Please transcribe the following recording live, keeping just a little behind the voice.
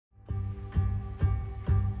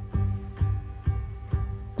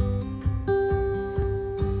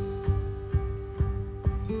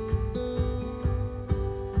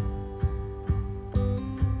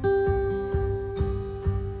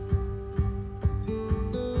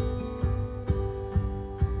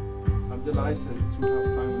excited to have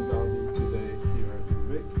Simon Dalby today here at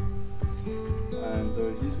UVic.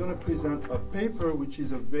 And he's going to present a paper which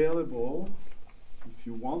is available if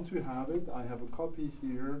you want to have it. I have a copy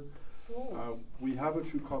here. We have a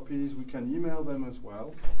few copies. We can email them as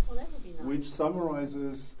well. Well, that would be nice. Which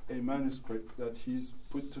summarizes a manuscript that he's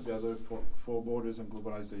put together for Borders and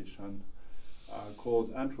Globalization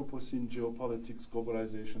called Anthropocene, Geopolitics,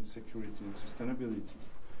 Globalization, Security and Sustainability.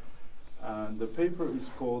 And the paper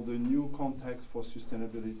is called The New Context for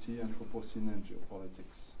Sustainability, Anthropocene and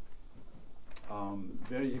Geopolitics.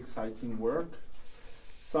 Very exciting work.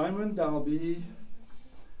 Simon Dalby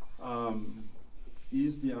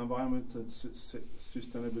is the Environmental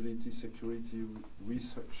Sustainability Security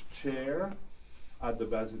Research Chair at the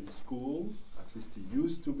Basel School. At least he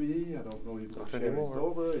used to be. I don't know if the chair is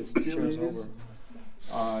over. It still is.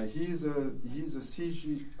 He's a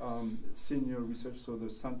CG senior research, so the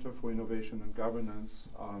Center for Innovation and Governance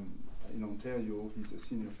in Ontario. He's a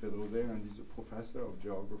senior fellow there, and he's a professor of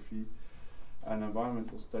geography and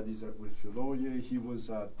environmental studies at Wilfrid Laurier. He was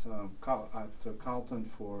at Carleton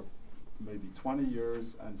for maybe 20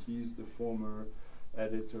 years, and he's the former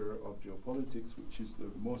editor of Geopolitics, which is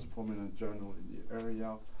the most prominent journal in the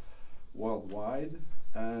area worldwide.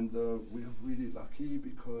 And we're really lucky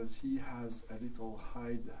because he has a little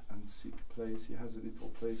hide and seek place. He has a little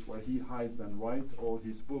place where he hides and writes all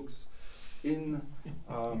his books in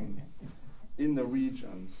the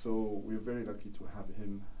region. So we're very lucky to have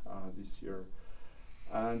him this year.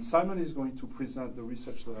 And Simon is going to present the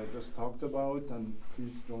research that I just talked about, and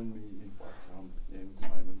please join me in welcoming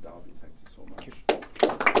Simon Dalby. Thank you so much.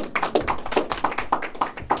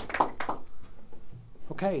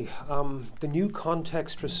 Okay, The New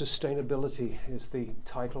Context for Sustainability is the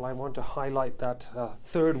title. I want to highlight that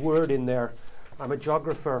third word in there. I'm a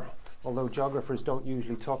geographer, although geographers don't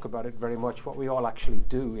usually talk about it very much. What we all actually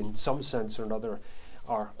do, in some sense or another,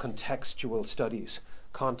 are contextual studies.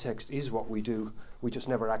 Context is what we do. We just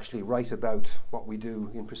never actually write about what we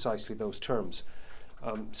do in precisely those terms.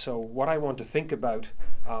 So what I want to think about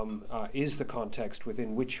is the context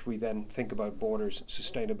within which we then think about borders,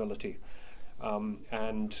 sustainability.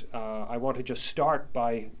 I want to just start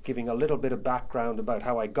by giving a little bit of background about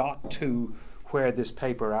how I got to where this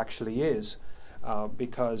paper actually is,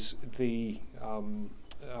 because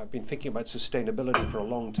I've been thinking about sustainability for a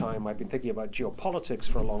long time. I've been thinking about geopolitics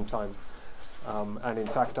for a long time. And in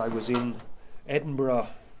fact, I was in Edinburgh,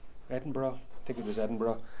 I think it was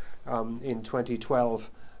Edinburgh, in 2012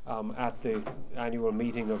 at the annual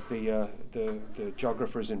meeting of the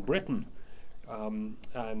geographers in Britain,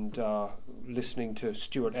 and listening to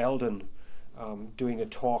Stuart Eldon doing a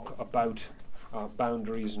talk about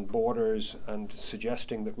boundaries and borders, and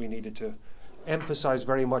suggesting that we needed to emphasize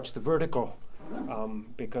very much the vertical,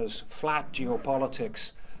 because flat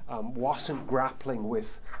geopolitics wasn't grappling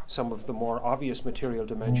with some of the more obvious material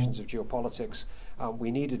dimensions of geopolitics.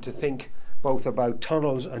 We needed to think both about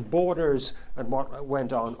tunnels and borders and what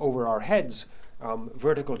went on over our heads,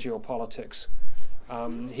 vertical geopolitics.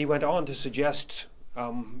 He went on to suggest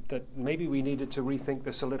that maybe we needed to rethink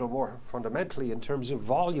this a little more fundamentally in terms of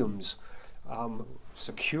volumes.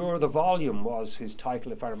 Secure the Volume was his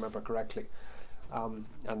title, if I remember correctly. And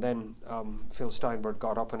then Phil Steinberg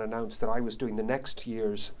got up and announced that I was doing the next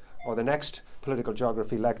political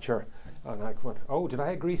geography lecture. And I went, oh, did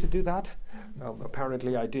I agree to do that?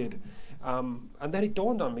 Apparently I did. And then it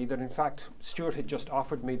dawned on me that in fact Stuart had just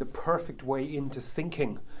offered me the perfect way into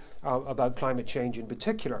thinking about climate change in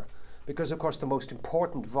particular, because of course the most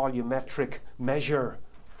important volumetric measure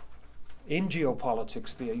in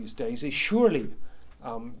geopolitics these days is surely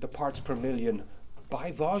the parts per million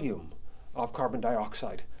by volume of carbon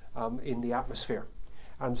dioxide in the atmosphere.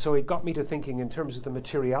 And so it got me to thinking in terms of the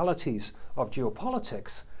materialities of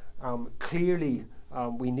geopolitics. Clearly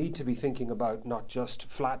we need to be thinking about not just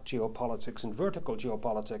flat geopolitics and vertical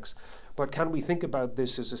geopolitics, but can we think about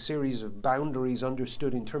this as a series of boundaries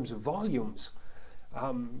understood in terms of volumes?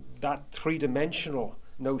 That three-dimensional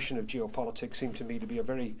notion of geopolitics seemed to me to be a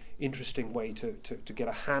very interesting way to get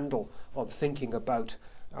a handle on thinking about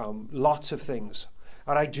lots of things.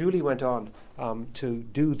 And I duly went on to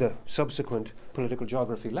do the subsequent political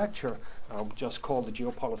geography lecture, just called The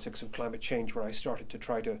Geopolitics of Climate Change, where I started to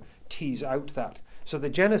try to tease out that. So the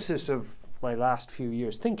genesis of my last few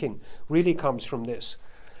years' thinking really comes from this.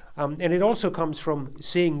 And it also comes from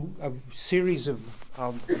seeing a series of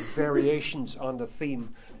variations on the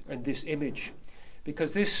theme and this image.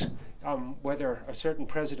 Because this, whether a certain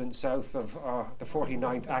president south of the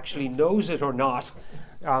 49th actually knows it or not,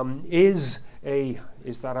 is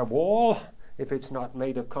that a wall? If it's not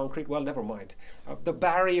made of concrete, well, never mind. The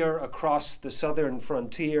barrier across the southern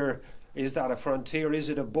frontier Is that a frontier? Is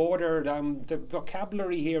it a border? The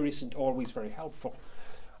vocabulary here isn't always very helpful.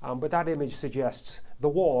 But that image suggests the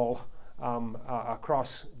wall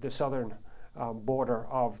across the southern border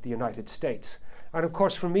of the United States. And of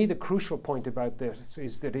course, for me, the crucial point about this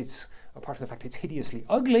is that it's, apart from the fact it's hideously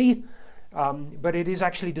ugly, but it is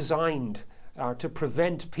actually designed to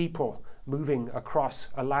prevent people moving across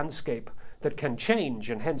a landscape that can change,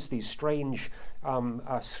 and hence these strange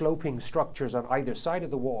sloping structures on either side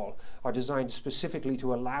of the wall are designed specifically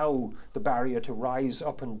to allow the barrier to rise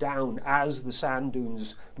up and down as the sand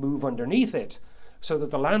dunes move underneath it, so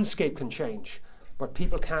that the landscape can change, but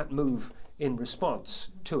people can't move in response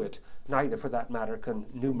to it. Neither, for that matter, can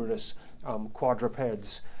numerous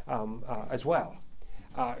quadrupeds as well.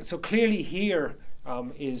 So clearly here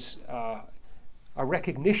is a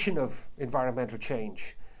recognition of environmental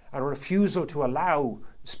change and a refusal to allow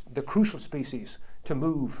the crucial species to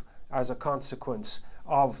move as a consequence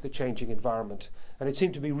of the changing environment. And it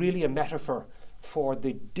seemed to be really a metaphor for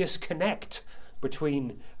the disconnect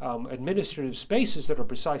between administrative spaces that are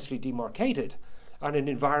precisely demarcated and an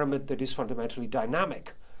environment that is fundamentally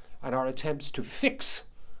dynamic. And our attempts to fix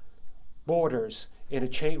borders in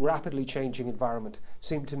a rapidly changing environment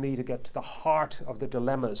seem to me to get to the heart of the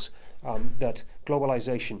dilemmas that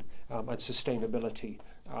globalization and sustainability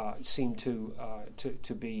seem to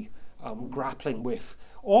be grappling with,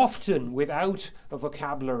 often without a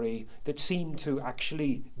vocabulary that seemed to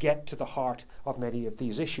actually get to the heart of many of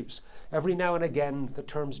these issues. Every now and again, the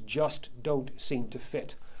terms just don't seem to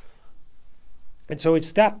fit. And so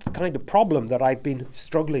it's that kind of problem that I've been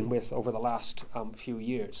struggling with over the last few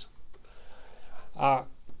years.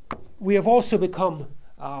 We have also become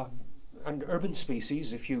an urban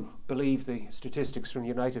species, if you believe the statistics from the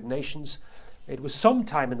United Nations. It was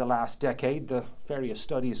sometime in the last decade, the various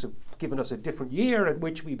studies have given us a different year at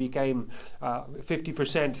which we became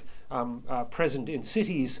 50% present in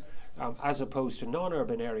cities as opposed to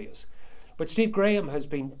non-urban areas. But Steve Graham has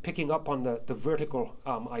been picking up on the vertical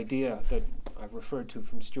idea that I referred to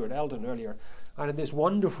from Stuart Eldon earlier. And in this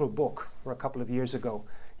wonderful book a couple of years ago,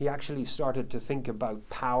 he actually started to think about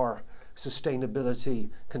power, sustainability,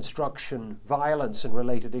 construction, violence and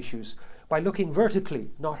related issues by looking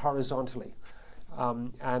vertically, not horizontally.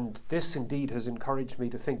 And this indeed has encouraged me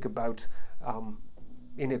to think about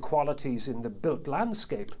inequalities in the built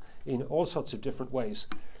landscape in all sorts of different ways.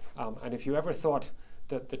 And if you ever thought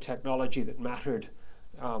that the technology that mattered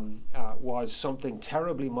was something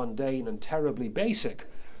terribly mundane and terribly basic,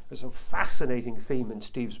 there's a fascinating theme in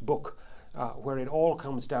Steve's book where it all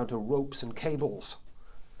comes down to ropes and cables.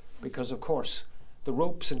 Because, of course, the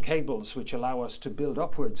ropes and cables which allow us to build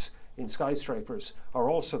upwards in skyscrapers are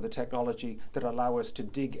also the technology that allow us to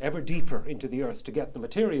dig ever deeper into the earth to get the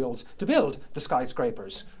materials to build the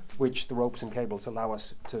skyscrapers, which the ropes and cables allow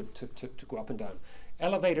us to go up and down.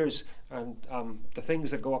 Elevators and the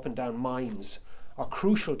things that go up and down mines are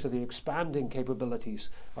crucial to the expanding capabilities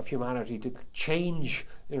of humanity to change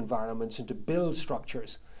environments and to build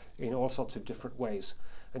structures in all sorts of different ways.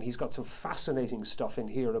 And he's got some fascinating stuff in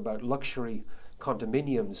here about luxury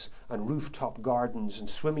condominiums and rooftop gardens and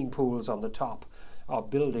swimming pools on the top of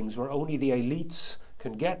buildings where only the elites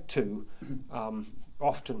can get to,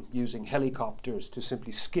 often using helicopters to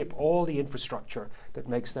simply skip all the infrastructure that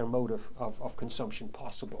makes their mode of consumption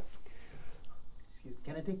possible.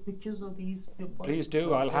 Can I take pictures of these? Please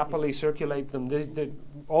do. I'll happily circulate them.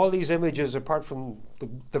 All these images, apart from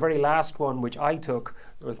the very last one, which I took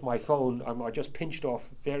with my phone, I just pinched off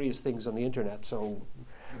various things on the internet. So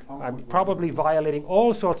I'm probably violating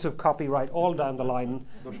all sorts of copyright all down the line.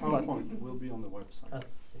 The PowerPoint will be on the website.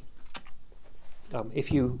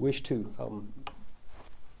 If you wish to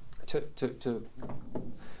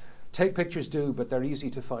take pictures, do, but they're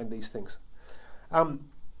easy to find these things.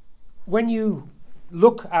 When you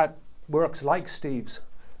look at works like Steve's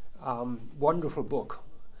wonderful book,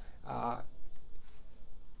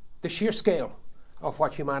 the sheer scale of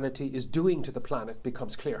what humanity is doing to the planet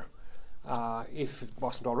becomes clear. If it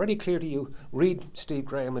wasn't already clear to you, read Steve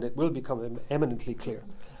Graham and it will become eminently clear.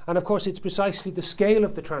 And of course, it's precisely the scale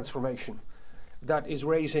of the transformation that is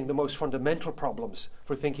raising the most fundamental problems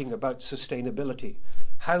for thinking about sustainability.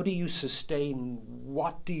 How do you sustain?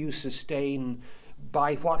 What do you sustain?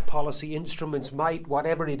 By what policy instruments might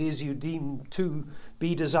whatever it is you deem to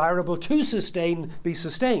be desirable to sustain be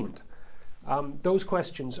sustained? Those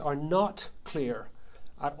questions are not clear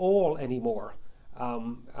at all anymore.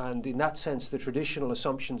 And in that sense, the traditional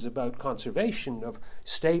assumptions about conservation of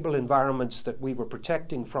stable environments that we were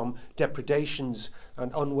protecting from depredations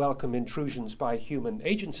and unwelcome intrusions by human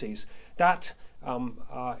agencies, that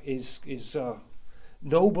is a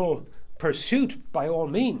noble pursuit by all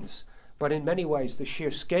means. but in many ways the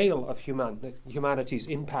sheer scale of humanity's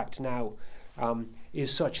impact now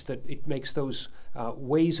is such that it makes those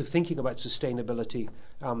ways of thinking about sustainability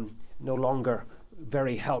no longer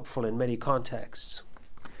very helpful in many contexts.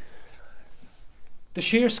 The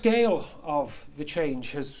sheer scale of the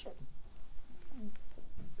change has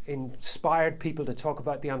inspired people to talk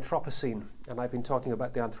about the Anthropocene, and I've been talking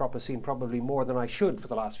about the Anthropocene probably more than I should for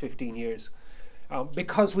the last 15 years.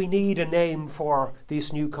 Because we need a name for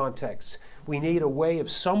these new contexts. We need a way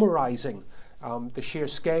of summarizing the sheer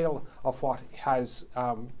scale of what has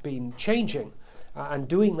been changing. And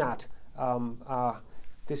doing that,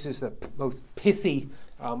 this is the most pithy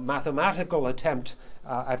mathematical attempt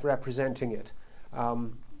at representing it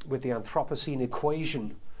with the Anthropocene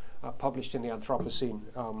equation published in the Anthropocene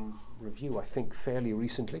Review, I think fairly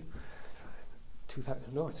recently.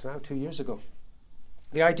 It's now 2 years ago.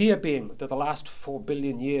 The idea being that the last 4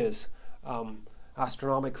 billion years,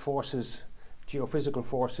 astronomic forces, geophysical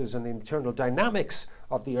forces, and the internal dynamics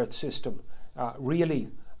of the Earth system really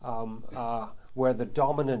were the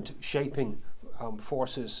dominant shaping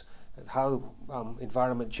forces. How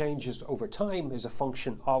environment changes over time is a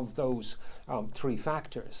function of those three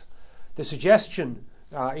factors. The suggestion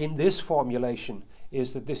in this formulation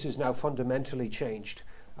is that this is now fundamentally changed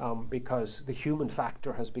because the human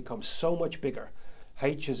factor has become so much bigger.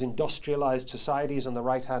 H is industrialized societies on the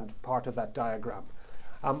right-hand part of that diagram.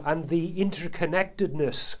 And the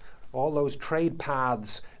interconnectedness, all those trade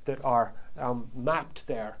paths that are mapped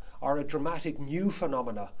there, are a dramatic new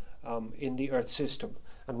phenomena in the Earth system.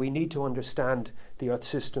 And we need to understand the Earth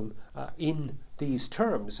system in these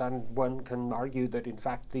terms. And one can argue that, in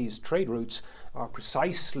fact, these trade routes are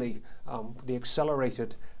precisely the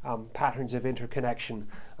accelerated patterns of interconnection,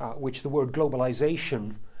 which the word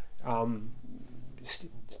globalization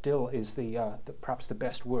still is perhaps the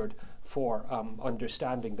best word for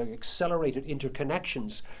understanding the accelerated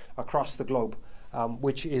interconnections across the globe,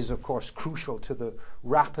 which is, of course, crucial to the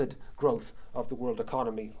rapid growth of the world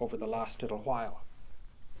economy over the last little while.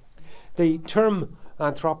 The term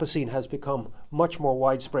Anthropocene has become much more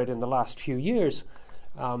widespread in the last few years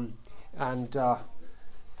and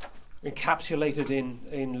encapsulated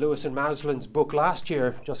in Lewis and Maslin's book last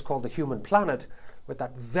year, just called The Human Planet, with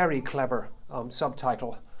that very clever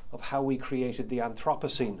subtitle of How We Created the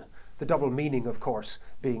Anthropocene. The double meaning, of course,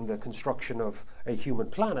 being the construction of a human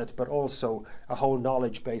planet, but also a whole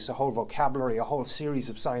knowledge base, a whole vocabulary, a whole series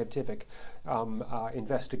of scientific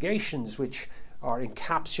investigations which are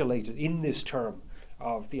encapsulated in this term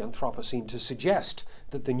of the Anthropocene to suggest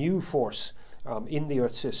that the new force in the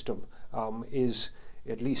Earth system is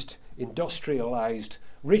at least industrialized,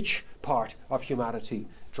 rich part of humanity,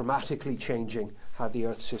 dramatically changing how the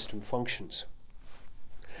Earth system functions.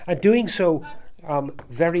 And doing so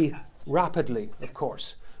very rapidly, of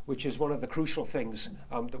course, which is one of the crucial things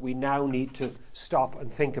that we now need to stop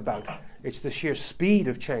and think about. It's the sheer speed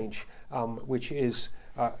of change which is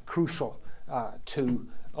crucial to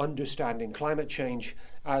understanding climate change,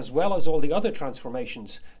 as well as all the other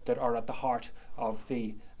transformations that are at the heart of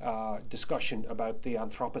the discussion about the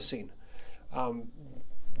Anthropocene.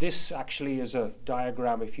 This actually is a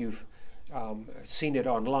diagram, if you've seen it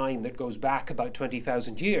online, that goes back about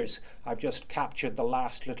 20,000 years. I've just captured the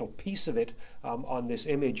last little piece of it on this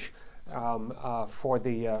image for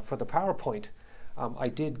the PowerPoint. I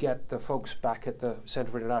did get the folks back at the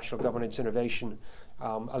Centre for International Governance Innovation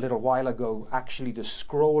a little while ago actually to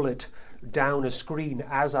scroll it down a screen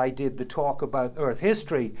as I did the talk about Earth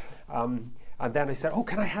history. And then I said, oh,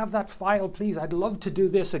 can I have that file, please? I'd love to do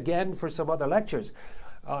this again for some other lectures.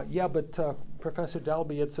 Yeah, but Professor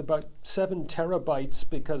Dalby, it's about 7 terabytes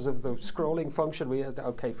because of the scrolling function. We had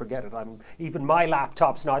okay, forget it. Even my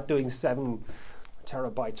laptop's not doing 7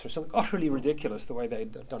 terabytes or something. Utterly ridiculous the way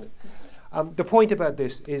they'd done it. The point about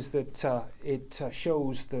this is that it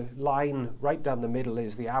shows the line right down the middle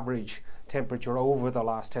is the average temperature over the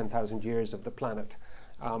last 10,000 years of the planet.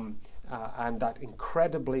 And that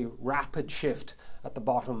incredibly rapid shift at the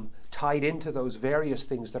bottom, tied into those various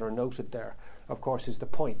things that are noted there, of course, is the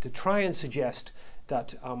point. To try and suggest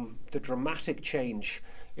that the dramatic change,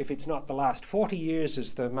 if it's not the last 40 years,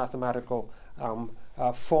 as the mathematical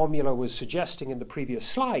formula was suggesting in the previous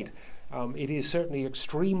slide, it is certainly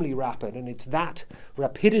extremely rapid, and it's that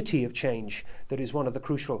rapidity of change that is one of the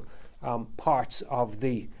crucial parts of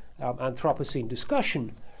the Anthropocene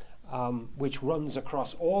discussion, which runs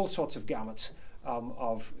across all sorts of gamuts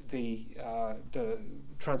of the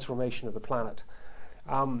transformation of the planet.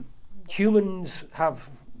 Humans have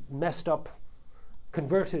messed up,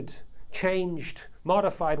 converted, changed,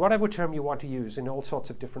 modified, whatever term you want to use, in all sorts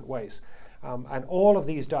of different ways. And all of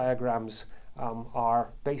these diagrams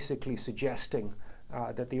are basically suggesting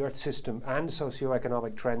that the Earth system and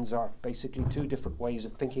socioeconomic trends are basically two different ways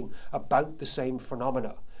of thinking about the same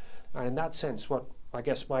phenomena. And in that sense, what I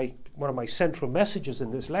guess one of my central messages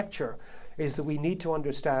in this lecture is that we need to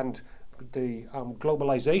understand the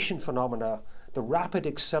globalization phenomena, the rapid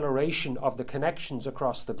acceleration of the connections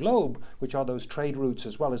across the globe, which are those trade routes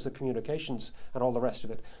as well as the communications and all the rest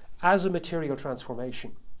of it, as a material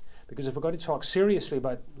transformation. Because if we're going to talk seriously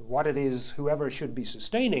about what it is whoever should be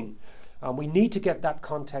sustaining, we need to get that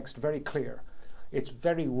context very clear. It's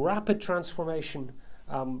very rapid transformation,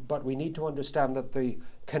 but we need to understand that the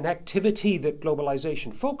connectivity that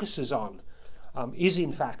globalization focuses on is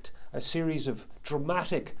in fact a series of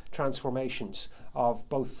dramatic transformations of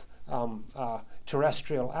both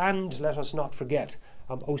terrestrial and, let us not forget,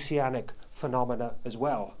 oceanic phenomena as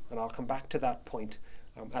well. And I'll come back to that point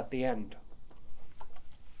at the end.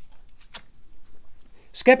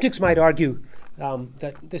 Skeptics might argue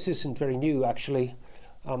that this isn't very new, actually.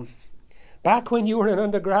 Back when you were an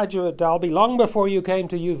undergraduate, Dalby, long before you came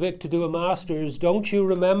to UVic to do a master's, don't you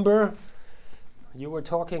remember? You were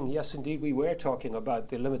talking, yes indeed we were talking about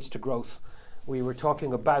the limits to growth. We were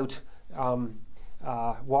talking about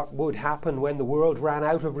what would happen when the world ran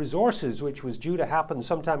out of resources, which was due to happen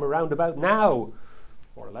sometime around about now,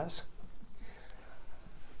 more or less.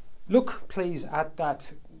 Look, please, at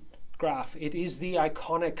that graph. It is the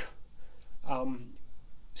iconic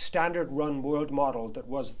standard run world model that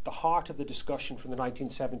was the heart of the discussion from the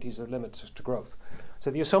 1970s of limits to growth. So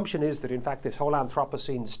the assumption is that in fact this whole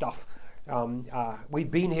Anthropocene stuff,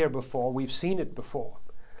 we've been here before, we've seen it before.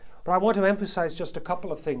 But I want to emphasize just a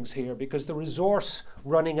couple of things here, because the resource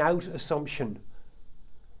running out assumption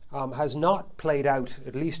has not played out,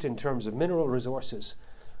 at least in terms of mineral resources.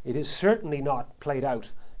 It is certainly not played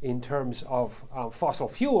out in terms of fossil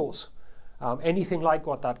fuels, anything like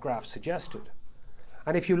what that graph suggested.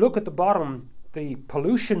 And if you look at the bottom, the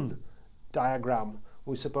pollution diagram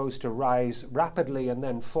was supposed to rise rapidly and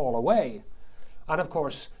then fall away. And of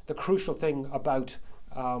course, the crucial thing about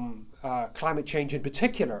climate change in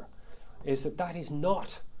particular is that that is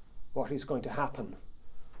not what is going to happen.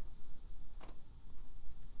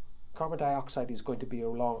 Carbon dioxide is going to be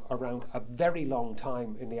around a very long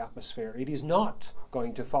time in the atmosphere. It is not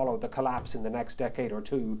going to follow the collapse in the next decade or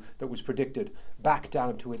two that was predicted back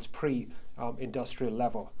down to its pre-industrial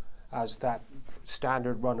level, as that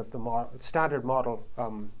standard run of the standard model,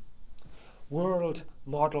 world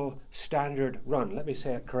model standard run, let me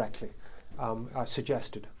say it correctly,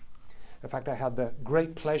 suggested. In fact, I had the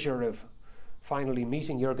great pleasure of finally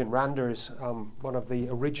meeting Jürgen Randers, one of the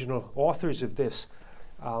original authors of this,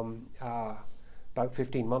 about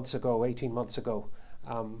 15 months ago, 18 months ago,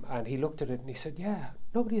 and he looked at it and he said, yeah,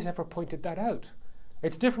 nobody's ever pointed that out.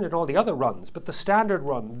 It's different in all the other runs, but the standard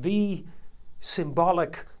run, the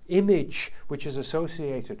symbolic image which is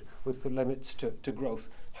associated with the limits to growth,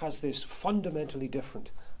 has this fundamentally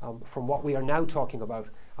different from what we are now talking about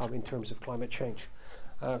in terms of climate change.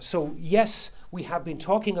 So yes, we have been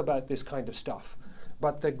talking about this kind of stuff,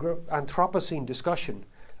 but the Anthropocene discussion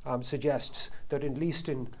suggests that at least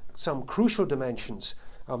in some crucial dimensions,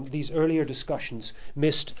 these earlier discussions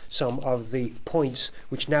missed some of the points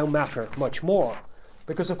which now matter much more.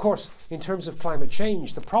 Because of course, in terms of climate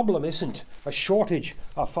change, the problem isn't a shortage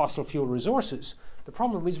of fossil fuel resources. The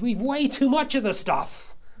problem is we've way too much of the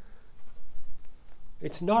stuff.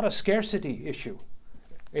 It's not a scarcity issue.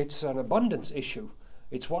 It's an abundance issue.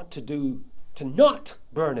 It's what to do to not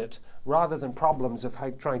burn it, rather than problems of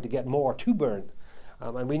trying to get more to burn.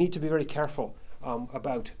 And we need to be very careful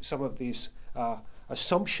about some of these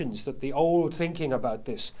assumptions that the old thinking about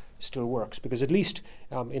this still works, because at least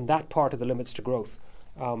in that part of the limits to growth,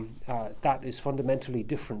 that is fundamentally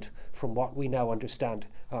different from what we now understand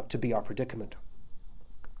to be our predicament.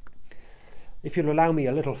 If you'll allow me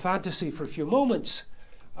a little fantasy for a few moments,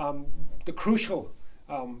 the crucial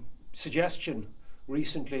suggestion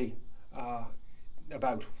recently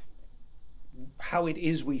about how it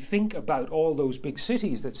is we think about all those big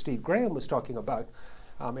cities that Steve Graham was talking about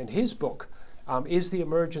in his book is the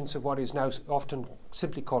emergence of what is now often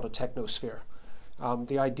simply called a technosphere.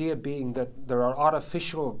 The idea being that there are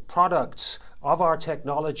artificial products of our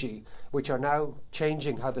technology which are now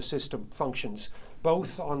changing how the system functions,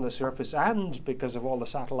 both on the surface and, because of all the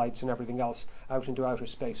satellites and everything else, out into outer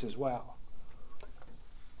space as well.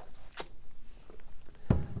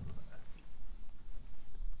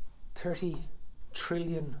 $30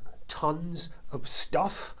 trillion tons of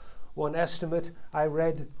stuff, one estimate I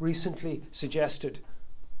read recently suggested,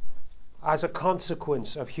 as a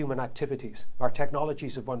consequence of human activities, or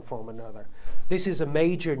technologies of one form or another. This is a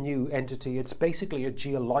major new entity. It's basically a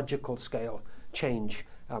geological scale change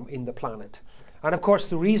in the planet. And of course,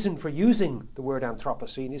 the reason for using the word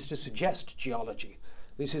Anthropocene is to suggest geology.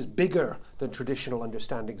 This is bigger than traditional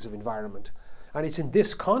understandings of environment. And it's in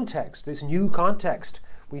this context, this new context,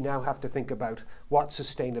 we now have to think about what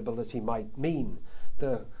sustainability might mean.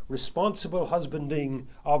 The responsible husbanding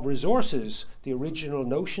of resources, the original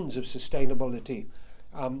notions of sustainability,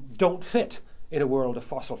 don't fit in a world of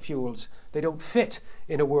fossil fuels. They don't fit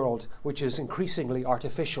in a world which is increasingly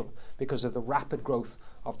artificial because of the rapid growth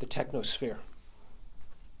of the technosphere.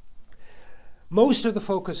 Most of the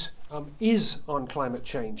focus is on climate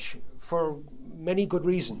change for many good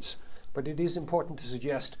reasons, but it is important to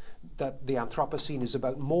suggest that the Anthropocene is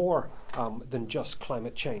about more than just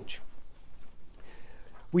climate change.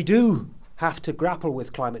 We do have to grapple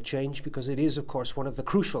with climate change because it is, of course, one of the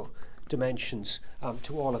crucial dimensions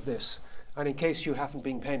to all of this. And in case you haven't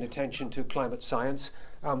been paying attention to climate science,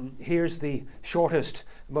 here's the shortest,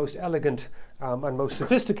 most elegant, and most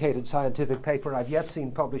sophisticated scientific paper I've yet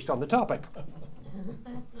seen published on the topic.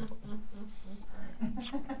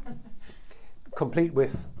 Complete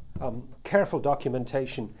with careful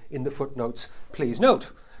documentation in the footnotes. Please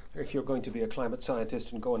note, if you're going to be a climate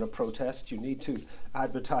scientist and go on a protest, you need to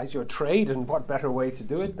advertise your trade, and what better way to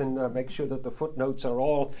do it than make sure that the footnotes are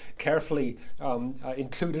all carefully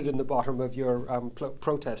included in the bottom of your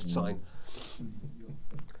protest sign.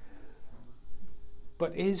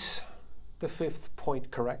 But is the fifth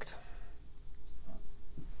point correct?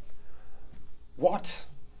 What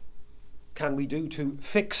can we do to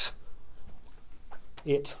fix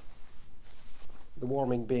it? The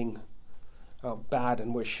warming being bad,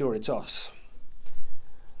 and we're sure it's us.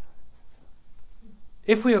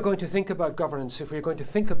 If we are going to think about governance, if we are going to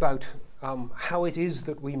think about how it is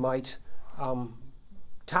that we might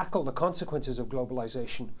tackle the consequences of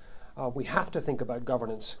globalization, we have to think about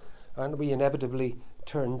governance, and we inevitably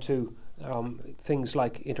turn to things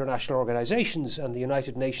like international organizations and the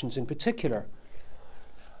United Nations in particular.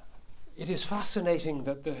 It is fascinating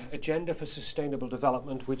that the Agenda for Sustainable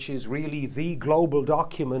Development, which is really the global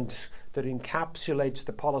document that encapsulates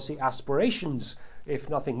the policy aspirations, if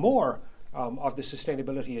nothing more, of the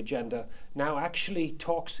sustainability agenda, now actually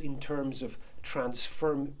talks in terms of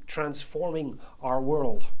transforming our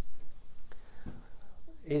world.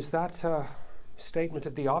 Is that a statement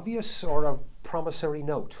of the obvious or a promissory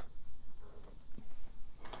note?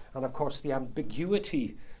 And of course, the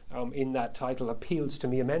ambiguity in that title appeals to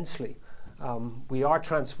me immensely. We are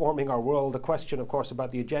transforming our world. The question, of course,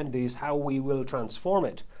 about the agenda is how we will transform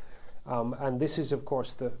it. And this is, of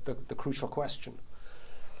course, the crucial question.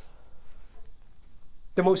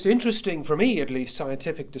 The most interesting, for me at least,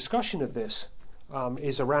 scientific discussion of this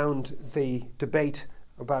is around the debate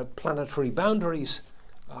about planetary boundaries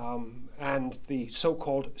and the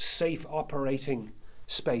so-called safe operating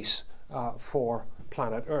space for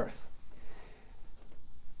planet Earth.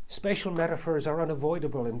 Spatial metaphors are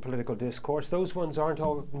unavoidable in political discourse. Those ones aren't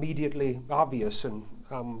all immediately obvious, and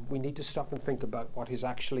we need to stop and think about what is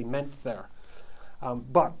actually meant there.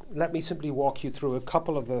 But let me simply walk you through a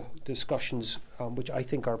couple of the discussions which I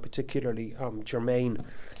think are particularly germane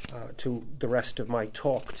to the rest of my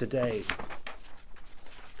talk today.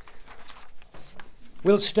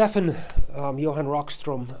 Will Stefan, Johan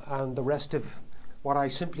Rockström, and the rest of what I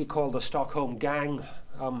simply call the Stockholm gang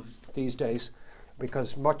these days,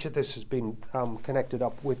 because much of this has been connected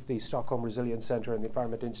up with the Stockholm Resilience Centre and the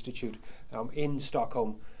Environment Institute in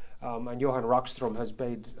Stockholm. And Johan Rockström has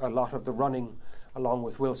made a lot of the running, along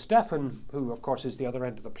with Will Stefan, who of course is the other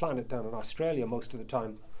end of the planet down in Australia most of the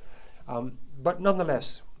time. But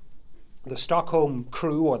nonetheless, the Stockholm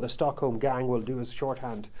crew, or the Stockholm gang, will do as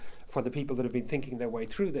shorthand for the people that have been thinking their way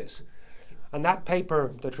through this. And that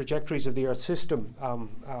paper, The Trajectories of the Earth System,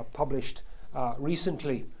 published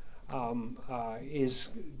recently, is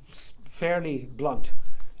fairly blunt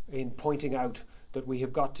in pointing out that we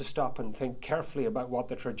have got to stop and think carefully about what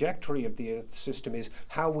the trajectory of the Earth system is,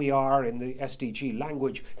 how we are, in the SDG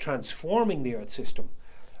language, transforming the Earth system,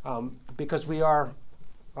 because we are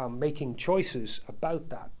making choices about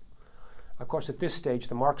that. Of course, at this stage,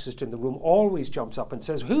 the Marxist in the room always jumps up and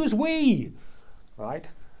says, "Who's we?" Right?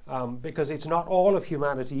 Because it's not all of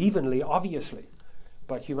humanity evenly, obviously.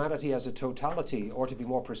 But humanity as a totality, or to be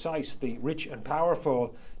more precise, the rich and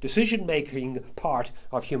powerful decision-making part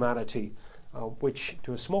of humanity, which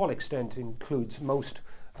to a small extent includes most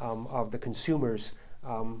of the consumers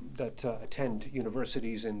that attend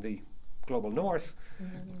universities in the global north,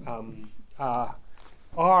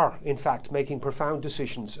 are in fact making profound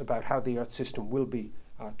decisions about how the Earth system will be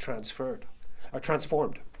transformed.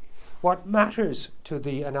 what matters to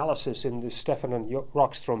the analysis in the Stefan and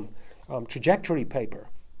Rockstrom trajectory paper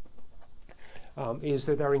is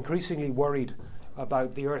that they're increasingly worried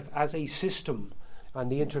about the Earth as a system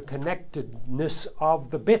and the interconnectedness of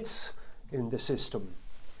the bits in the system.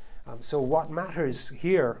 So what matters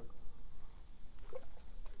here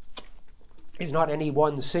is not any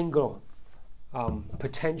one single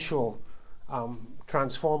potential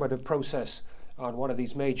transformative process on one of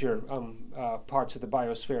these major parts of the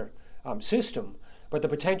biosphere system, but the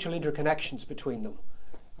potential interconnections between them.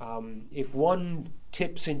 If one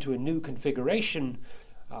tips into a new configuration,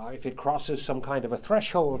 if it crosses some kind of a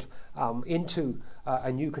threshold into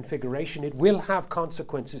a new configuration, it will have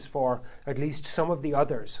consequences for at least some of the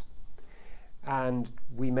others. And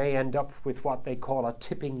we may end up with what they call a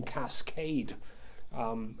tipping cascade,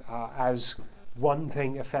 as one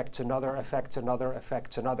thing affects another, affects another,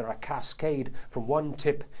 affects another, a cascade from one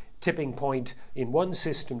tipping point in one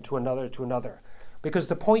system to another. Because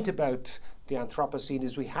the point about the Anthropocene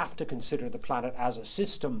is we have to consider the planet as a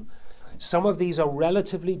system. Some of these are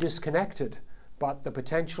relatively disconnected, but the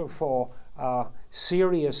potential for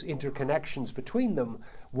serious interconnections between them,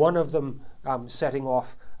 one of them setting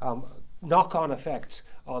off knock-on effects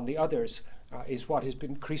on the others, is what has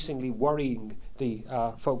been increasingly worrying the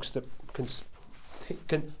folks that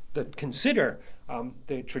consider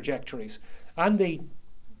the trajectories. And the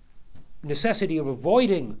necessity of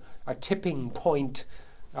avoiding a tipping point,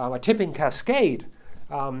 a tipping cascade,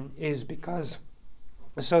 is because,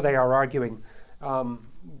 so they are arguing,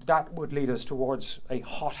 that would lead us towards a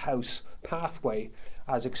hothouse pathway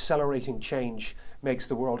as accelerating change makes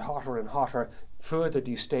the world hotter and hotter, further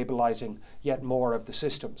destabilizing yet more of the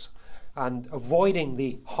systems. And avoiding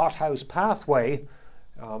the hothouse pathway,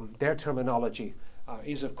 their terminology,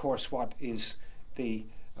 is of course what is the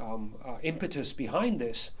impetus behind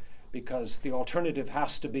this, because the alternative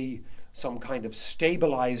has to be some kind of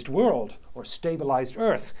stabilized world or stabilized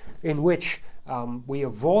Earth in which we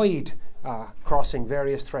avoid crossing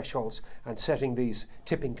various thresholds and setting these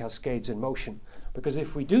tipping cascades in motion. Because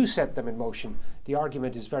if we do set them in motion, the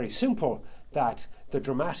argument is very simple, that the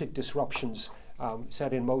dramatic disruptions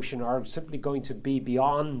set in motion are simply going to be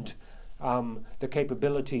beyond the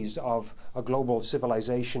capabilities of a global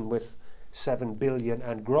civilization with 7 billion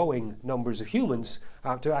and growing numbers of humans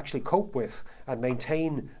to actually cope with and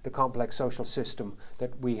maintain the complex social system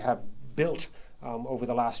that we have built over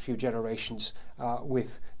the last few generations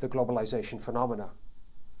with the globalization phenomena.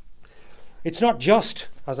 It's not just,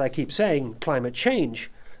 as I keep saying, climate change,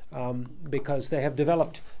 because they have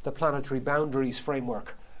developed the planetary boundaries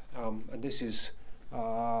framework. And this is,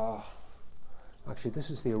 actually this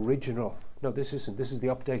is the original, no this isn't, this is the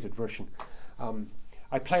updated version.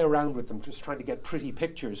 I play around with them, just trying to get pretty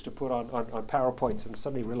pictures to put on PowerPoints, and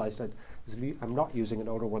suddenly realized I'm not using an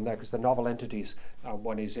older one there because the novel entities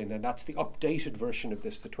one is in, and that's the updated version of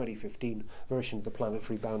this, the 2015 version of the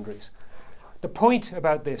planetary boundaries. The point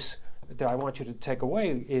about this that I want you to take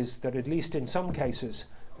away is that at least in some cases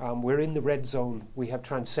we're in the red zone. We have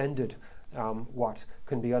transcended what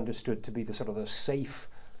can be understood to be the sort of the safe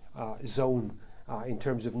zone in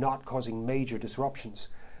terms of not causing major disruptions.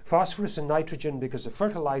 Phosphorus and nitrogen, because of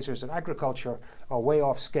fertilizers and agriculture, are way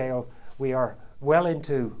off scale. We are well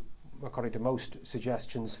into, according to most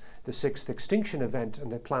suggestions, the 6th extinction event in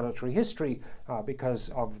the planetary history because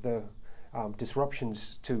of the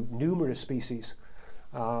disruptions to numerous species.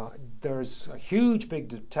 There's a huge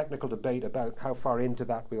big technical debate about how far into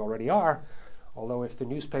that we already are, although if the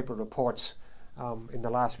newspaper reports in the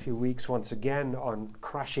last few weeks once again on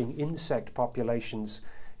crashing insect populations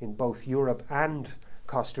in both Europe and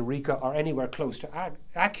Costa Rica are anywhere close to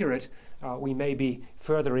accurate, we may be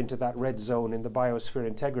further into that red zone in the biosphere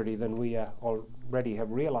integrity than we already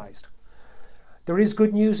have realized. There is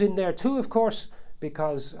good news in there too, of course,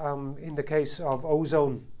 because in the case of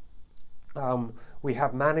ozone, we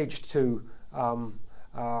have managed to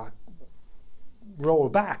roll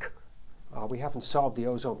back. We haven't solved the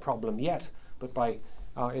ozone problem yet, but by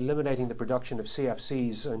eliminating the production of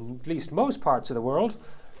CFCs in at least most parts of the world,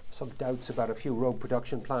 some doubts about a few rogue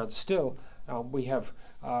production plants still, we have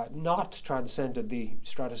not transcended the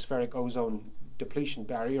stratospheric ozone depletion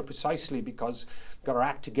barrier, precisely because we got our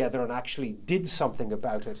act together and actually did something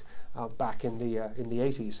about it back in the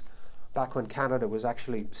 80s, back when Canada was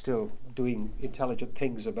actually still doing intelligent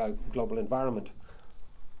things about global environment.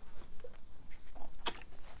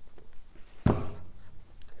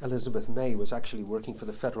 Elizabeth May was actually working for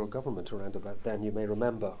the federal government around about then, you may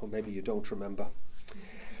remember, or maybe you don't remember.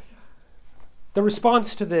 The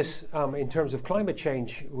response to this in terms of climate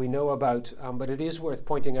change we know about, but it is worth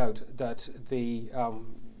pointing out that the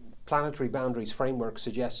planetary boundaries framework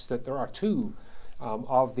suggests that there are two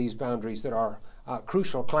of these boundaries that are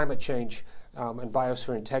crucial, climate change and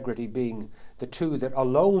biosphere integrity being the two that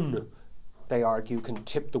alone, they argue, can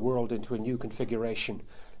tip the world into a new configuration.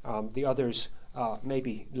 The others may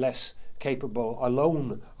be less capable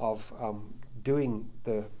alone of doing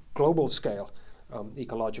the global scale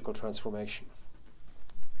ecological transformation.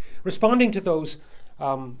 Responding to those,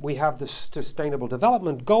 we have the Sustainable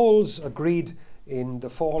Development Goals agreed in the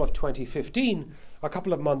fall of 2015, a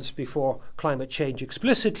couple of months before climate change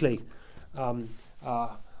explicitly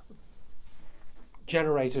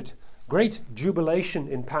generated great jubilation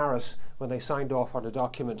in Paris when they signed off on a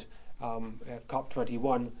document at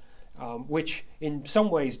COP21, which in some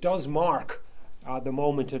ways does mark the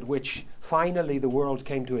moment at which finally the world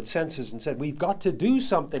came to its senses and said, we've got to do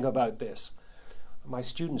something about this. My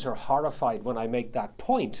students are horrified when I make that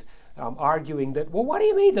point, arguing that, well, what do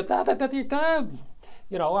you mean?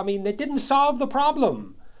 You know, I mean, it didn't solve the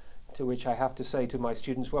problem. To which I have to say to my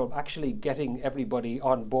students, well, actually getting everybody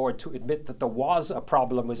on board to admit that there was a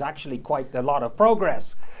problem was actually quite a lot of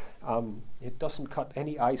progress. It doesn't cut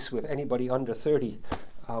any ice with anybody under 30.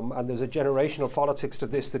 And there's a generational politics to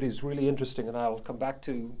this that is really interesting, and I'll come back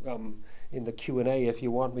to in the Q&A if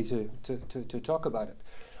you want me to talk about it.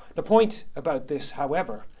 The point about this,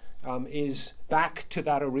 however, is back to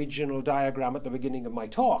that original diagram at the beginning of my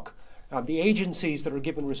talk. The agencies that are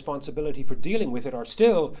given responsibility for dealing with it are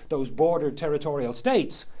still those bordered territorial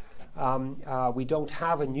states. We don't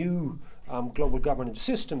have a new global governance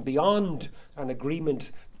system beyond an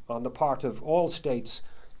agreement on the part of all states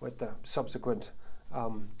with the subsequent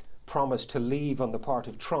promise to leave on the part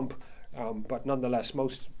of Trump. But nonetheless,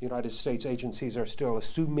 most United States agencies are still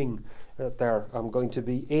assuming that they're going to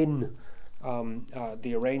be in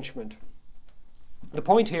the arrangement. The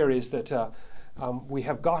point here is that we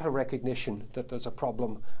have got a recognition that there's a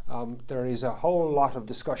problem. There is a whole lot of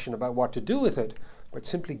discussion about what to do with it, but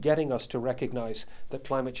simply getting us to recognize that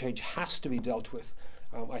climate change has to be dealt with,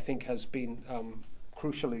 I think has been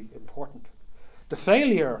crucially important. The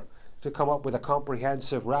failure to come up with a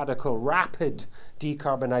comprehensive, radical, rapid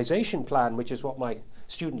decarbonization plan, which is what my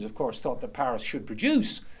students, of course, thought that Paris should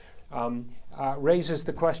produce, raises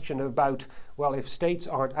the question about, well, if states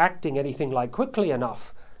aren't acting anything like quickly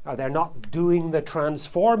enough, they're not doing the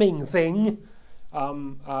transforming thing,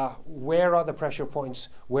 where are the pressure points?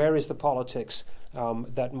 Where is the politics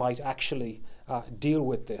that might actually deal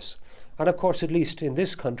with this? And of course, at least in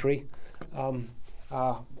this country,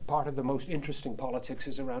 part of the most interesting politics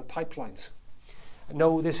is around pipelines.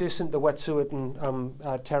 No, this isn't the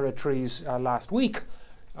Wet'suwet'en territories last week.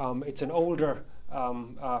 It's an older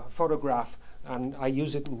photograph, and I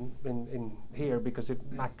use it in here because it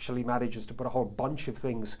actually manages to put a whole bunch of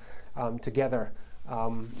things together.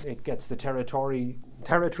 It gets the territory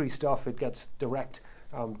stuff, it gets direct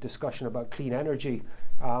discussion about clean energy,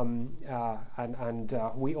 and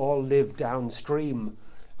we all live downstream.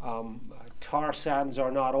 Tar sands are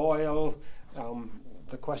not oil.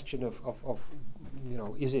 The question of you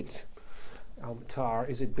know, is it tar,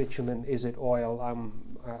 is it bitumen, is it oil,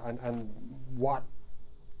 and what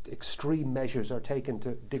extreme measures are taken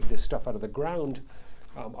to dig this stuff out of the ground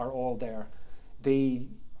are all there. The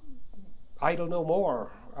idle no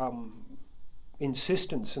more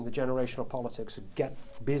insistence in the generational politics of get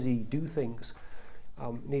busy, do things.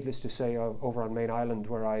 Needless to say, over on Main Island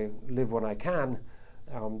where I live when I can,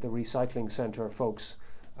 the recycling centre folks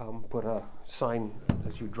put a sign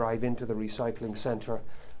as you drive into the recycling centre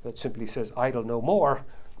that simply says idle no more,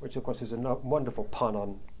 which of course is a wonderful pun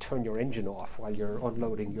on turn your engine off while you're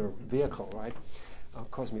unloading your vehicle, right?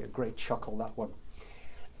 Caused me a great chuckle, that one.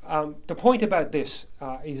 The point about this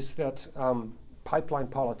is that pipeline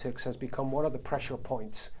politics has become one of the pressure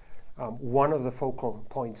points, one of the focal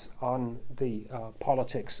points on the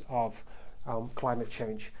politics of climate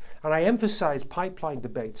change. And I emphasize pipeline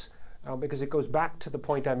debates because it goes back to the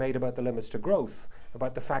point I made about the limits to growth,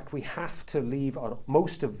 about the fact we have to leave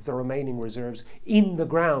most of the remaining reserves in the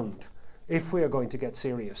ground if we are going to get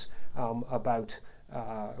serious about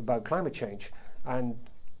climate change. And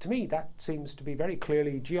to me, that seems to be very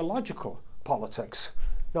clearly geological politics,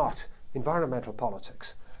 not environmental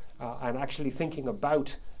politics. And actually thinking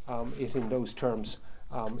about it in those terms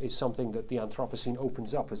is something that the Anthropocene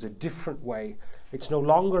opens up as a different way. It's no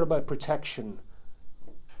longer about protection,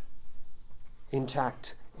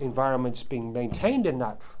 intact environments being maintained in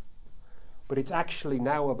that, but it's actually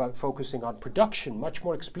now about focusing on production much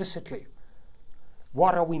more explicitly.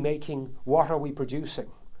 What are we making? What are we producing?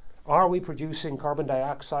 Are we producing carbon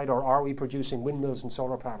dioxide, or are we producing windmills and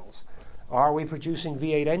solar panels? Are we producing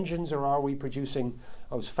V8 engines, or are we producing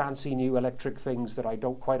those fancy new electric things that I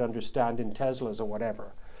don't quite understand in Teslas or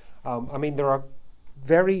whatever. I mean, there are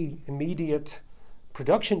very immediate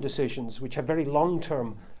production decisions which have very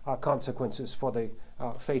long-term consequences for the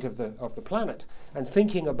fate of the planet. And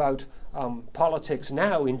thinking about politics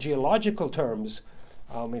now in geological terms,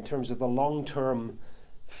 in terms of the long-term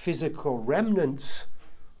physical remnants,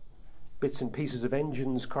 bits and pieces of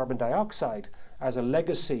engines, carbon dioxide, as a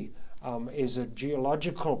legacy, is a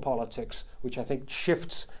geological politics which I think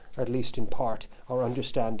shifts, at least in part, our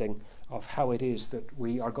understanding of how it is that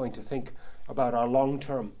we are going to think about our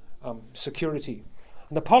long-term security.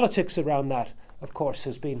 And the politics around that, of course,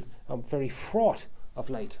 has been very fraught of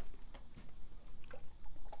late.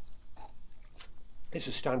 This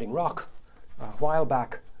is Standing Rock. A while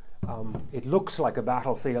back, it looks like a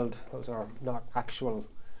battlefield. Those are not actual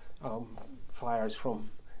fires from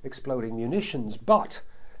exploding munitions, but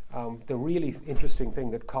the really interesting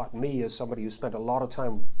thing that caught me as somebody who spent a lot of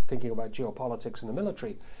time thinking about geopolitics in the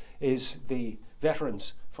military is the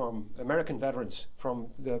veterans from American veterans from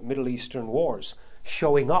the Middle Eastern wars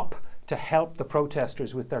showing up to help the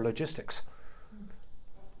protesters with their logistics,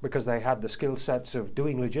 because they had the skill sets of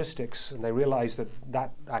doing logistics and they realized that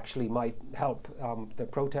that actually might help the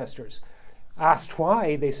protesters. Asked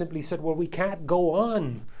why, they simply said, well, we can't go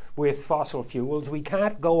on with fossil fuels. We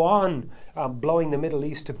can't go on blowing the Middle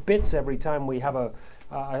East to bits every time we have a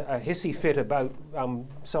hissy fit about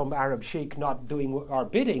some Arab sheikh not doing our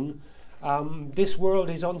bidding. This world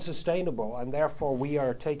is unsustainable, and therefore we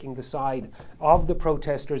are taking the side of the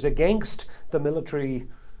protesters against the military,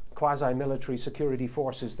 quasi-military security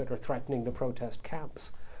forces that are threatening the protest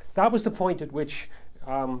camps. That was the point at which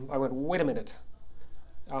I went, wait a minute.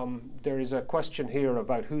 There is a question here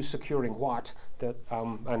about who's securing what,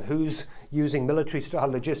 and who's using military-style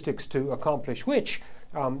logistics to accomplish which,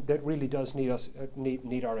 that really does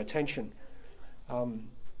need our attention. And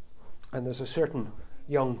there's a certain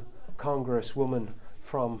young congresswoman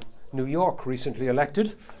from New York, recently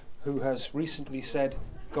elected, who has recently said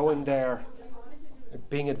going there,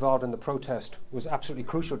 being involved in the protest, was absolutely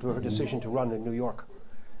crucial to her decision to run in New York.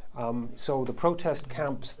 So the protest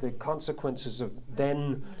camps, the consequences of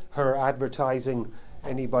then her advertising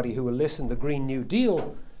anybody who will listen, the Green New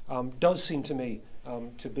Deal, does seem to me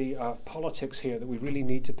to be politics here that we really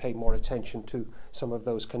need to pay more attention to some of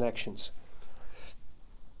those connections.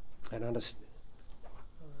 And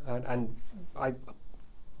I,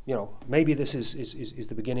 you know, maybe this is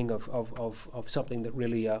the beginning of something that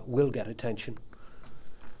really will get attention.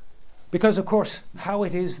 Because, of course, how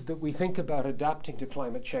it is that we think about adapting to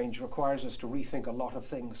climate change requires us to rethink a lot of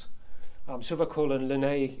things. Suvakul and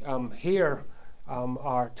Linné here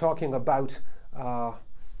are talking about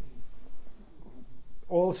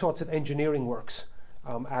all sorts of engineering works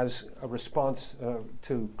as a response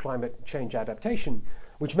to climate change adaptation,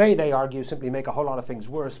 which may, they argue, simply make a whole lot of things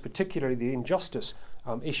worse, particularly the injustice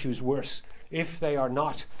issues worse, if they are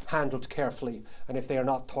not handled carefully and if they are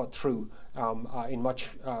not thought through in much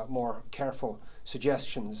more careful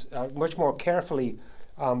suggestions, much more carefully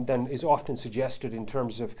than is often suggested in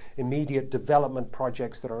terms of immediate development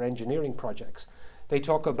projects that are engineering projects. They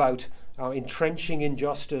talk about entrenching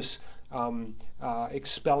injustice,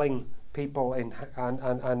 expelling people and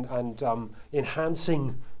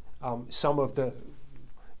enhancing some of the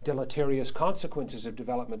deleterious consequences of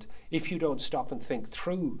development if you don't stop and think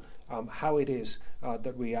through how it is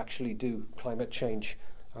that we actually do climate change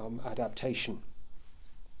adaptation.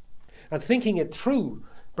 And thinking it through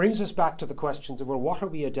brings us back to the questions of, well, what are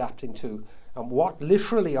we adapting to? What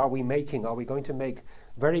literally are we making? Are we going to make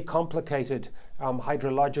very complicated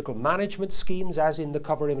hydrological management schemes, as in the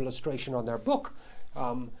cover illustration on their book?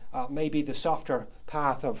 Maybe the softer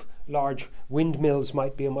path of large windmills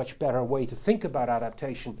might be a much better way to think about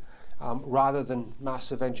adaptation rather than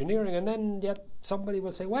massive engineering. And then yet somebody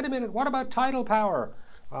will say, wait a minute, what about tidal power?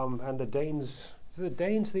 And the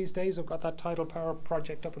Danes these days have got that tidal power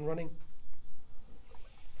project up and running.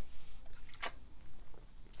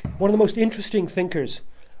 One of the most interesting thinkers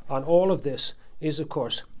on all of this is, of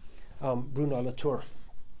course, Bruno Latour.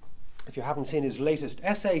 If you haven't seen his latest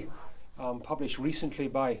essay, published recently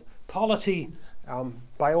by Polity,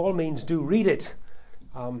 by all means do read it.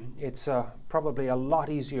 It's probably a lot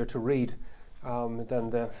easier to read than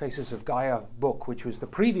the Faces of Gaia book, which was the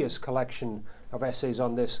previous collection of essays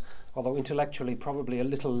on this, although intellectually probably a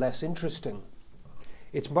little less interesting.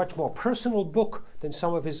 It's a much more personal book than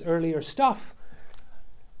some of his earlier stuff,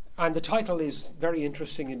 and the title is very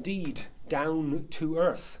interesting indeed, Down to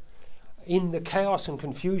Earth. In the chaos and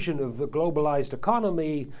confusion of the globalized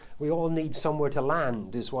economy, we all need somewhere to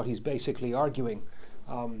land, is what he's basically arguing.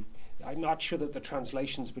 I'm not sure that the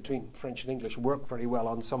translations between French and English work very well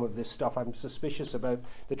on some of this stuff. I'm suspicious about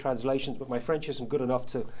the translations, but my French isn't good enough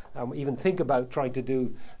to even think about trying to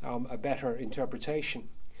do a better interpretation.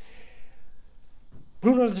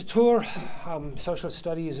 Bruno Latour, social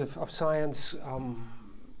studies of science,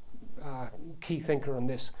 key thinker on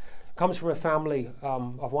this, comes from a family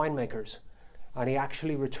of winemakers, and he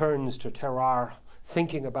actually returns to terroir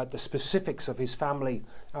thinking about the specifics of his family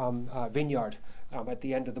vineyard at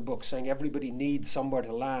the end of the book, saying everybody needs somewhere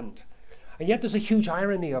to land. And yet there's a huge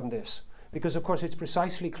irony on this, because of course it's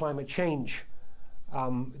precisely climate change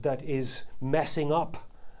that is messing up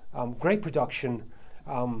grape production,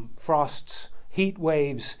 frosts, heat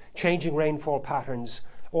waves, changing rainfall patterns.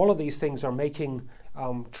 All of these things are making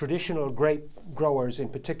traditional grape growers in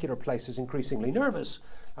particular places increasingly nervous,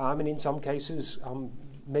 and in some cases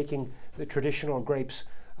making the traditional grapes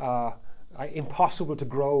impossible to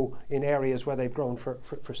grow in areas where they've grown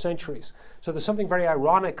for centuries. So there's something very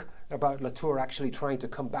ironic about Latour actually trying to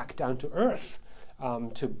come back down to earth,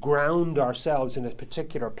 to ground ourselves in a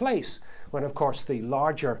particular place, when of course the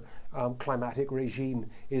larger climatic regime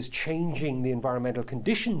is changing the environmental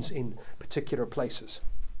conditions in particular places.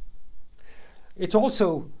 It's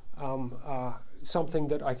also something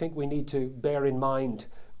that I think we need to bear in mind,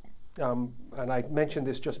 and I mentioned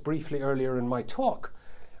this just briefly earlier in my talk.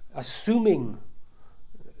 Assuming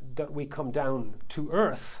that we come down to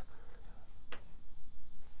Earth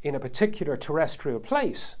in a particular terrestrial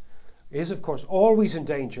place is, of course, always in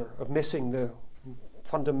danger of missing the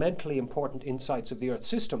fundamentally important insights of the Earth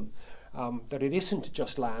system, that it isn't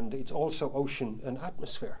just land, it's also ocean and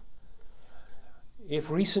atmosphere. If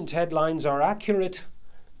recent headlines are accurate,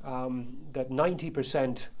 that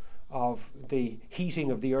 90% of the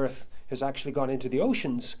heating of the Earth has actually gone into the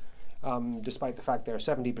oceans, despite the fact they're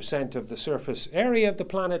 70% of the surface area of the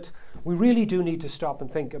planet, we really do need to stop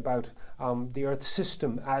and think about the Earth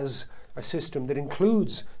system as a system that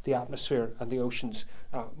includes the atmosphere and the oceans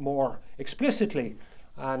more explicitly.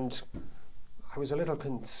 And I was a little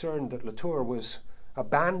concerned that Latour was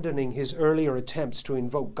abandoning his earlier attempts to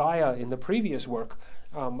invoke Gaia in the previous work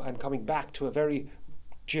and coming back to a very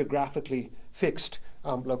geographically fixed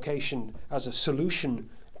location as a solution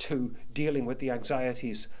to dealing with the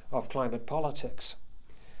anxieties of climate politics.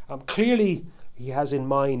 Clearly, he has in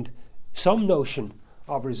mind some notion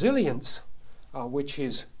of resilience, which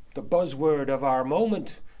is the buzzword of our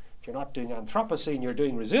moment. If you're not doing Anthropocene, you're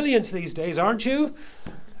doing resilience these days, aren't you?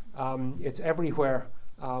 It's everywhere,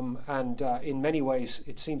 and in many ways,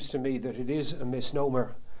 it seems to me that it is a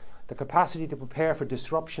misnomer. The capacity to prepare for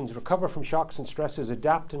disruptions, recover from shocks and stresses,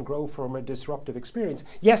 adapt and grow from a disruptive experience.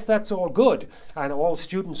 Yes, that's all good, and all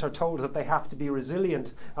students are told that they have to be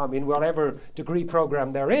resilient in whatever degree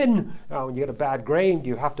program they're in. When you get a bad grade,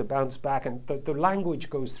 you have to bounce back, and the language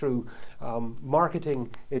goes through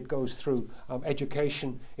marketing, it goes through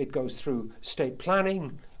education, it goes through state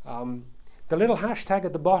planning. The little hashtag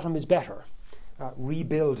at the bottom is better,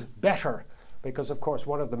 rebuild better. Because, of course,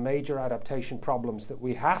 one of the major adaptation problems that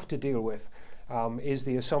we have to deal with is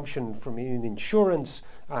the assumption from in insurance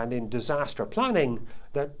and in disaster planning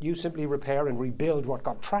that you simply repair and rebuild what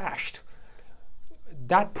got trashed.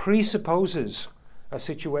 That presupposes a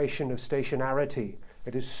situation of stationarity.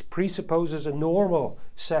 It presupposes a normal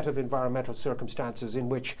set of environmental circumstances in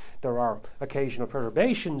which there are occasional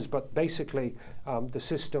perturbations, but basically the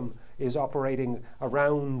system is operating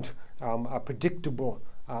around a predictable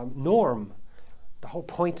norm. The whole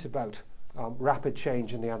point about rapid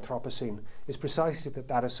change in the Anthropocene is precisely that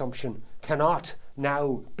that assumption cannot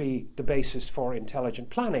now be the basis for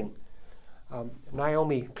intelligent planning.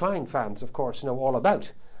 Naomi Klein fans, of course, know all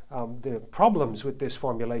about the problems with this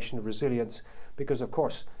formulation of resilience, because, of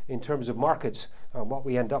course, in terms of markets, what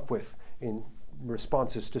we end up with in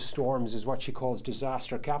responses to storms is what she calls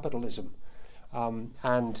disaster capitalism.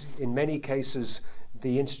 And in many cases,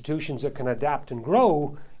 the institutions that can adapt and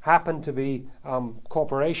grow happen to be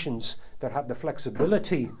corporations that have the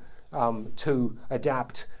flexibility to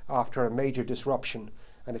adapt after a major disruption.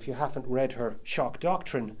 And if you haven't read her shock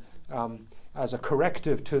doctrine as a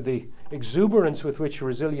corrective to the exuberance with which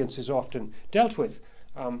resilience is often dealt with,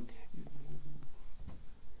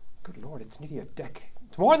 good Lord, it's nearly a decade.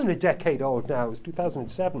 It's more than a decade old now. It's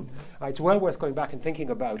 2007. It's well worth going back and thinking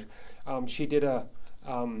about. She did a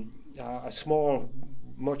small,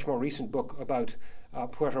 much more recent book about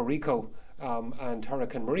Puerto Rico and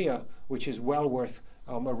Hurricane Maria, which is well worth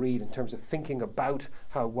a read in terms of thinking about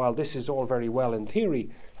how, while this is all very well in theory,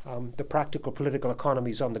 the practical political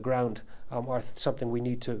economies on the ground are something we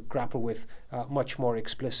need to grapple with much more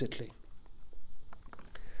explicitly.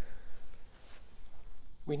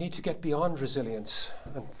 We need to get beyond resilience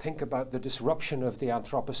and think about the disruption of the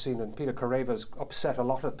Anthropocene, and Peter Kareva's upset a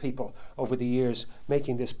lot of people over the years,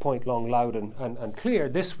 making this point long, loud and clear.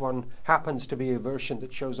 This one happens to be a version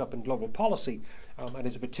that shows up in Global Policy and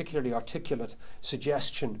is a particularly articulate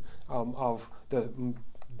suggestion of the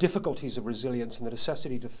difficulties of resilience and the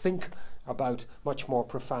necessity to think about much more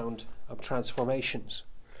profound transformations.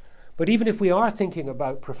 But even if we are thinking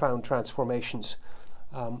about profound transformations,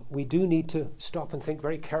 we do need to stop and think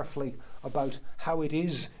very carefully about how it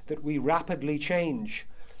is that we rapidly change.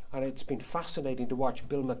 And it's been fascinating to watch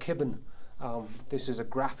Bill McKibben. This is a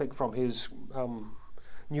graphic from his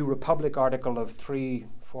New Republic article of 3-4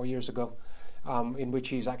 years ago, in which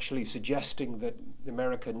he's actually suggesting that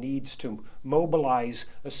America needs to mobilize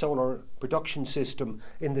a solar production system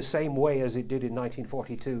in the same way as it did in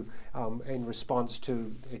 1942 in response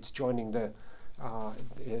to its joining the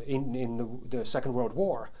the Second World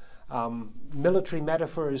War. Military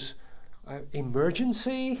metaphors,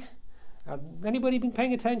 emergency. Anybody been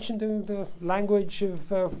paying attention to the language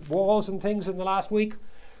of walls and things in the last week?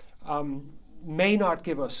 May not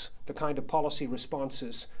give us the kind of policy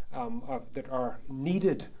responses that are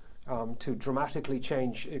needed to dramatically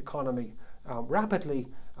change economy rapidly.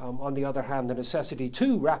 On the other hand, the necessity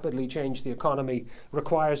to rapidly change the economy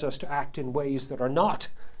requires us to act in ways that are not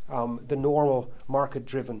the normal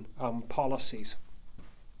market-driven policies.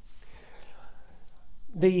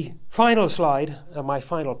 The final slide, my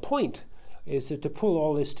final point, is that to pull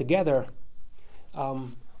all this together,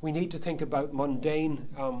 we need to think about mundane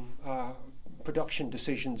production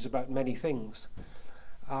decisions about many things.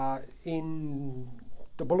 In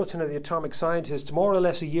the Bulletin of the Atomic Scientists, more or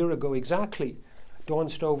less a year ago exactly, Dawn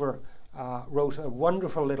Stover wrote a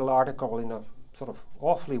wonderful little article in a sort of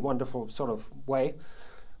awfully wonderful sort of way,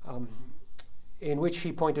 in which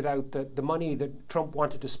he pointed out that the money that Trump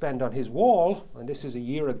wanted to spend on his wall, and this is a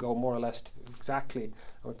year ago more or less exactly,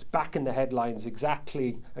 or it's back in the headlines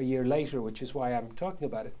exactly a year later, which is why I'm talking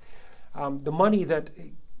about it. The money that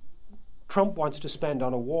Trump wants to spend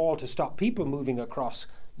on a wall to stop people moving across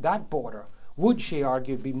that border would, she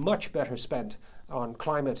argued, be much better spent on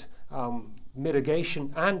climate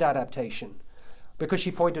mitigation and adaptation, because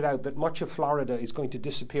she pointed out that much of Florida is going to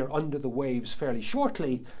disappear under the waves fairly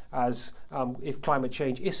shortly, as if climate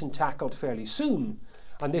change isn't tackled fairly soon.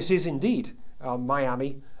 And this is indeed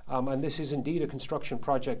Miami, and this is indeed a construction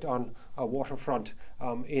project on a waterfront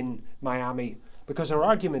in Miami, because her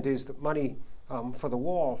argument is that money for the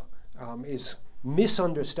wall is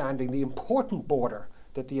misunderstanding the important border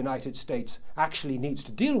that the United States actually needs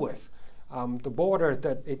to deal with. The border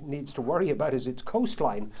that it needs to worry about is its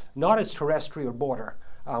coastline, not its terrestrial border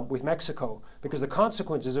with Mexico, because the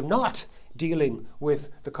consequences of not dealing with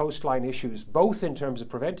the coastline issues, both in terms of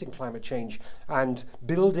preventing climate change and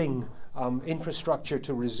building infrastructure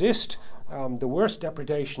to resist the worst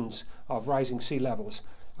depredations of rising sea levels,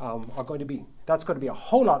 that's going to be a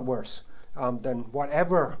whole lot worse than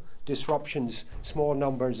whatever disruptions small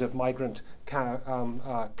numbers of migrant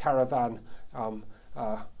caravan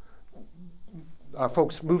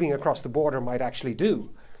folks moving across the border might actually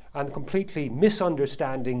do. And completely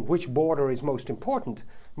misunderstanding which border is most important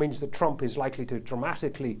means that Trump is likely to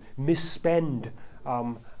dramatically misspend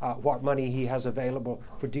what money he has available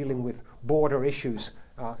for dealing with border issues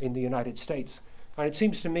in the United States. And it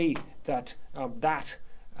seems to me that that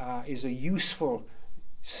is a useful,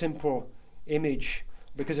 simple image,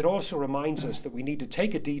 because it also reminds us that we need to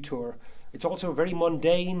take a detour. It's also very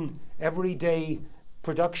mundane, everyday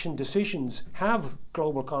production decisions have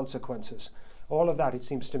global consequences. All of that, it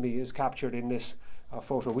seems to me, is captured in this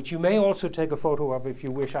photo, which you may also take a photo of if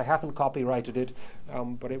you wish. I haven't copyrighted it,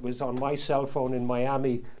 but it was on my cell phone in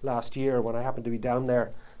Miami last year when I happened to be down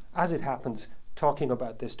there, as it happens, talking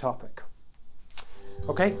about this topic.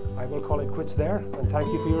 Okay, I will call it quits there, and thank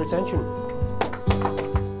you for your attention.